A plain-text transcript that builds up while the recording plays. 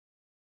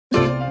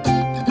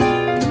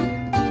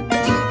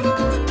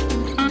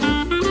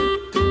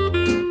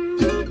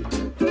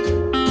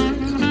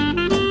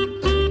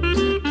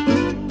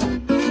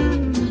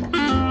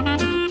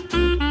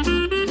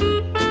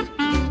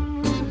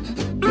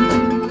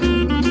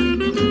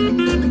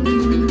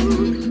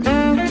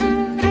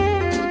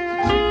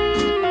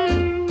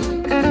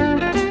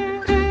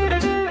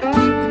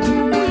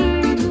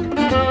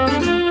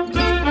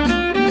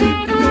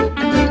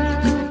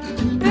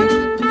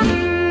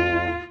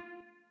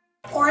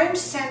orange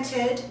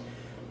scented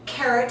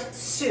carrot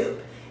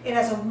soup. It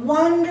has a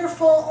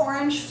wonderful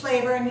orange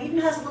flavor and even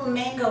has a little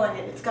mango in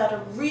it. It's got a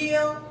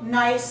real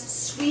nice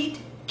sweet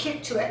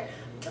kick to it.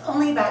 It's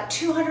only about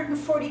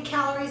 240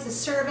 calories a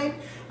serving,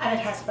 and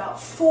it has about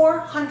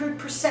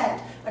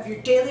 400% of your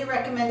daily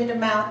recommended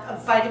amount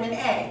of vitamin A.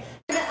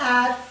 I'm going to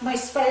add my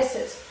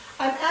spices.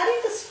 I'm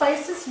adding the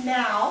spices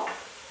now,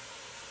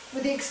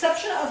 with the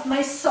exception of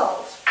my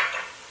salt,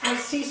 my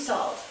sea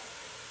salt,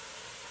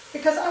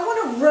 because I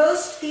want to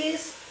roast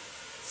these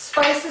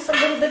spices a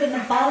little bit in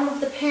the bottom of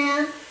the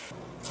pan.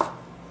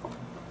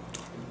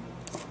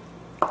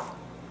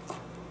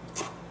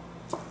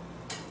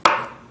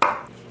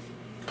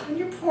 When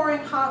you're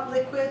pouring hot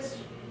liquids,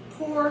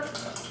 pour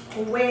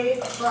away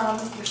from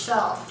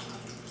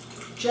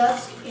yourself,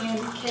 just in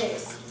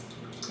case.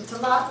 It's a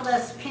lot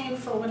less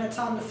painful when it's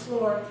on the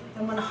floor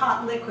than when a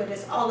hot liquid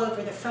is all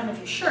over the front of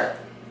your shirt.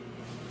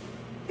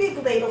 Big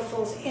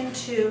ladlefuls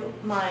into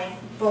my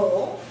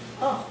bowl.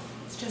 Oh,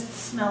 it just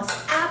smells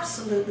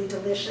absolutely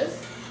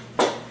delicious.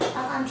 And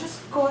I'm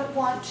just going to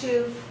want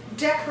to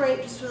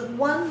decorate just with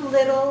one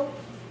little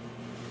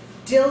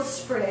dill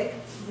sprig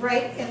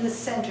right in the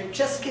center.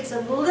 Just gives a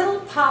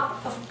little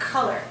pop of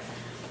color.